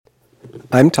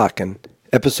I'm Talking,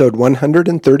 episode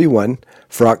 131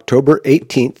 for October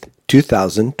 18th,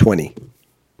 2020.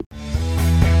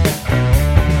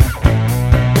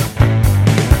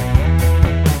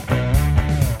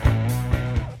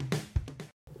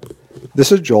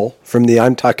 This is Joel from the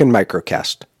I'm Talking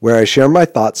Microcast, where I share my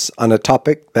thoughts on a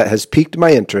topic that has piqued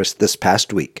my interest this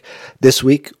past week. This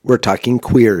week, we're talking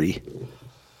query.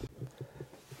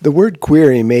 The word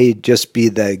query may just be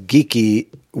the geeky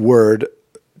word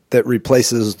that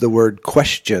replaces the word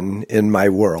question in my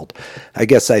world. I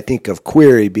guess I think of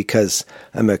query because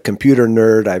I'm a computer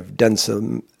nerd. I've done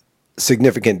some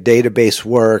significant database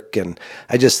work, and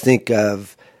I just think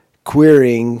of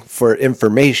querying for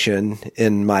information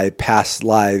in my past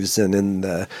lives and in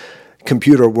the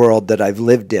computer world that I've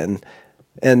lived in.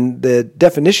 And the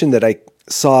definition that I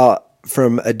saw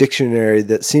from a dictionary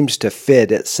that seems to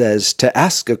fit, it says to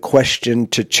ask a question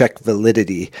to check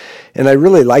validity. And I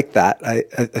really like that. I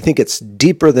think it's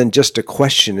deeper than just a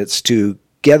question. It's to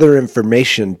gather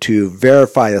information, to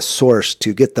verify a source,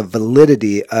 to get the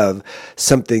validity of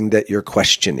something that you're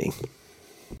questioning.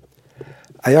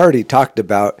 I already talked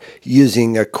about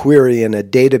using a query in a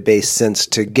database sense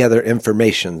to gather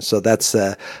information. So that's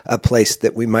a place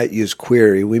that we might use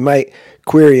query. We might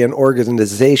query an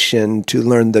organization to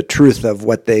learn the truth of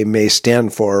what they may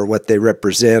stand for, what they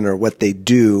represent, or what they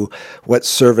do, what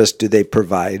service do they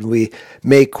provide. We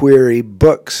may query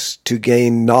books to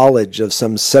gain knowledge of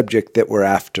some subject that we're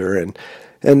after.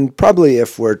 And probably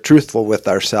if we're truthful with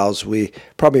ourselves, we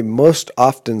probably most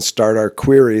often start our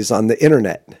queries on the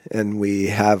internet, and we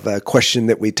have a question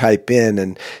that we type in,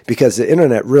 and because the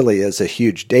internet really is a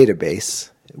huge database,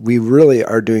 we really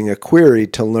are doing a query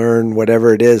to learn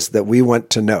whatever it is that we want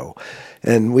to know.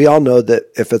 And we all know that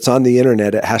if it's on the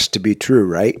internet, it has to be true,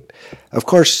 right? Of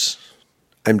course,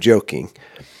 I'm joking.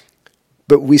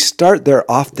 But we start there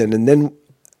often, and then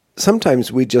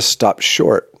sometimes we just stop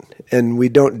short. And we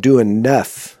don't do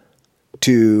enough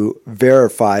to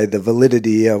verify the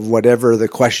validity of whatever the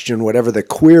question, whatever the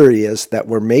query is that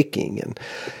we're making.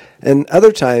 And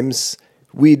other times,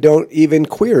 we don't even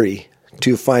query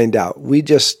to find out. We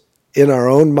just, in our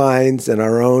own minds and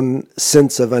our own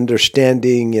sense of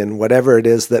understanding and whatever it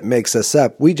is that makes us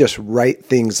up, we just write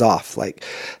things off. Like,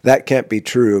 that can't be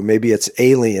true. Maybe it's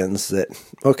aliens that,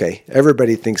 okay,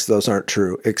 everybody thinks those aren't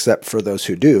true, except for those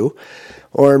who do.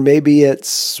 Or maybe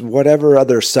it's whatever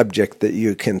other subject that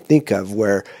you can think of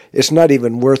where it's not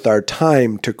even worth our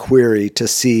time to query to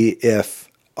see if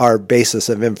our basis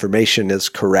of information is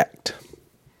correct.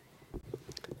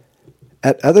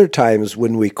 At other times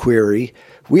when we query,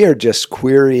 we are just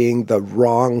querying the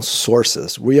wrong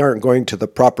sources. We aren't going to the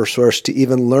proper source to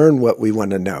even learn what we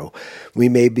want to know. We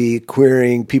may be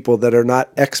querying people that are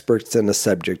not experts in a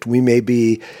subject. We may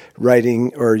be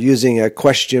writing or using a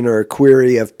question or a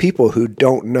query of people who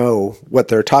don't know what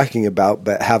they're talking about,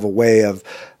 but have a way of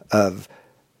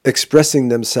expressing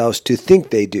themselves to think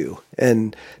they do.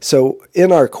 And so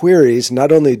in our queries,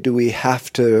 not only do we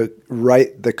have to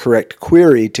write the correct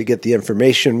query to get the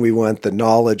information we want, the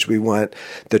knowledge we want,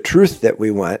 the truth that we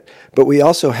want, but we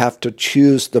also have to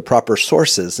choose the proper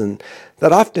sources. And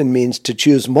that often means to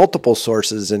choose multiple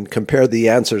sources and compare the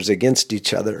answers against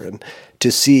each other and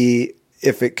to see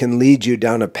if it can lead you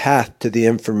down a path to the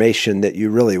information that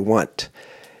you really want.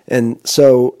 And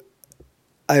so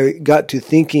I got to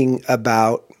thinking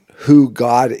about who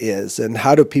God is and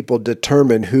how do people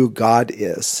determine who God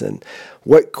is and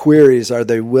what queries are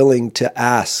they willing to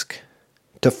ask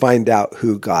to find out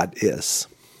who God is.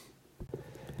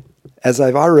 As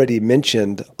I've already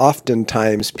mentioned,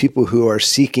 oftentimes people who are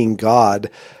seeking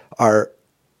God are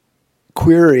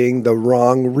querying the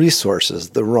wrong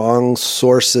resources, the wrong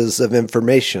sources of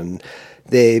information.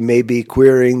 They may be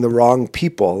querying the wrong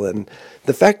people. And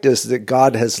the fact is that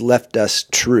God has left us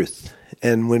truth.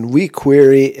 And when we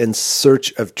query in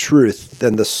search of truth,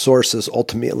 then the source is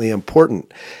ultimately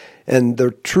important. And the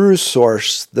true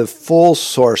source, the full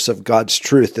source of God's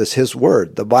truth is His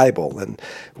Word, the Bible. And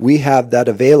we have that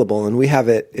available, and we have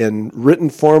it in written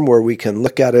form where we can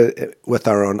look at it with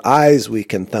our own eyes, we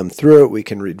can thumb through it, we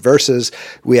can read verses.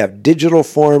 We have digital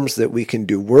forms that we can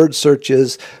do word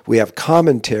searches. We have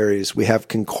commentaries, we have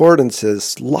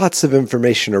concordances, lots of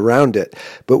information around it.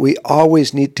 But we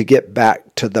always need to get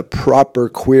back to the proper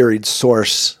queried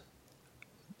source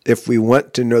if we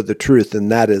want to know the truth,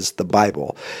 and that is the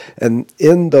Bible. And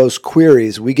in those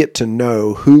queries, we get to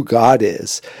know who God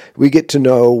is. We get to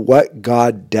know what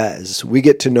God does. We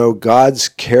get to know God's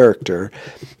character,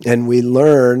 and we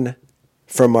learn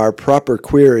from our proper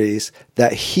queries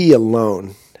that He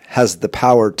alone has the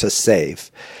power to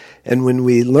save. And when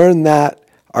we learn that,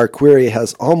 our query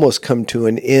has almost come to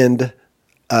an end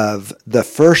of the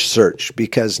first search,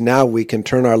 because now we can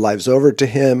turn our lives over to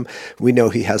him. We know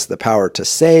he has the power to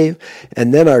save.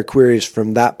 And then our queries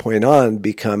from that point on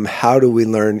become, how do we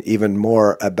learn even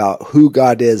more about who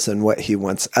God is and what he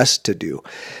wants us to do?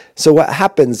 So what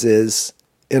happens is,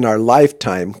 in our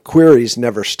lifetime, queries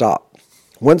never stop.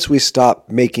 Once we stop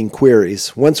making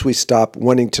queries, once we stop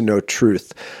wanting to know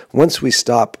truth, once we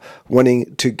stop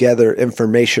wanting to gather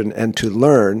information and to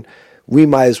learn, we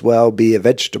might as well be a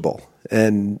vegetable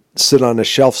and sit on a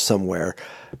shelf somewhere.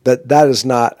 But that is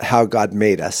not how God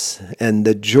made us. And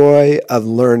the joy of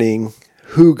learning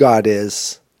who God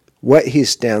is, what he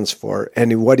stands for,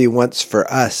 and what he wants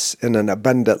for us in an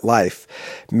abundant life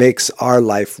makes our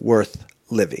life worth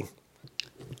living.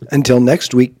 Until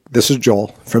next week, this is Joel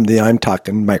from the I'm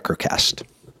Talking Microcast.